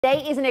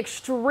Today is an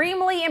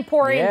extremely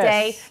important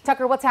day.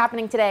 Tucker, what's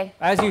happening today?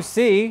 As you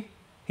see,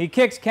 he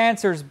kicks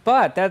cancer's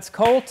butt. That's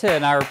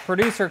Colton, our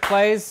producer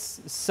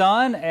Clay's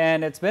son,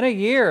 and it's been a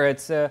year.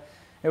 It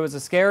was a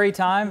scary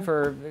time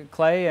for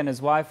Clay and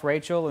his wife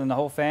Rachel and the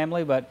whole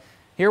family, but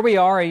here we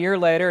are a year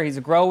later. He's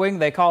growing.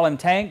 They call him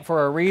Tank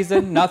for a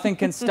reason. Nothing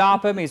can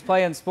stop him. He's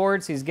playing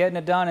sports. He's getting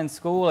it done in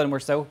school, and we're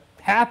so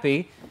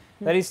happy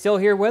that he's still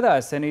here with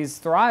us and he's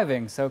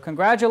thriving. So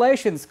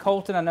congratulations,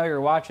 Colton. I know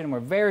you're watching. We're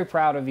very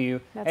proud of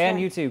you. That's and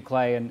right. you too,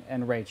 Clay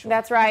and Rachel.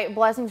 That's right.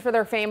 Blessings for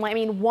their family. I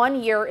mean,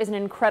 1 year is an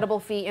incredible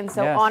feat. And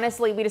so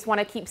honestly, we just want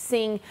to keep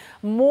seeing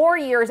more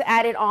years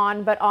added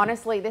on. But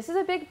honestly, this is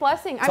a big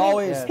blessing. It's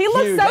always he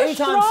looks huge. so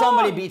Anytime strong.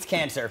 somebody beats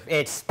cancer,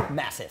 it's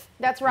massive.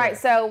 That's right.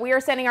 So we are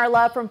sending our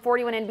love from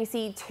 41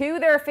 NBC to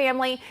their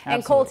family. Absolutely.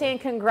 And Colton,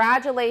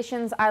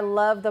 congratulations. I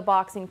love the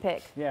boxing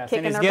pick. Yes,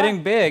 and he's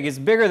getting big. He's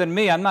bigger than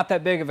me. I'm not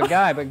that big of a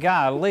guy, but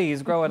golly,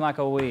 he's growing like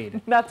a weed.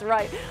 That's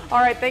right. All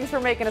right, thanks for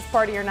making us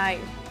part of your night.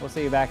 We'll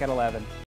see you back at 11.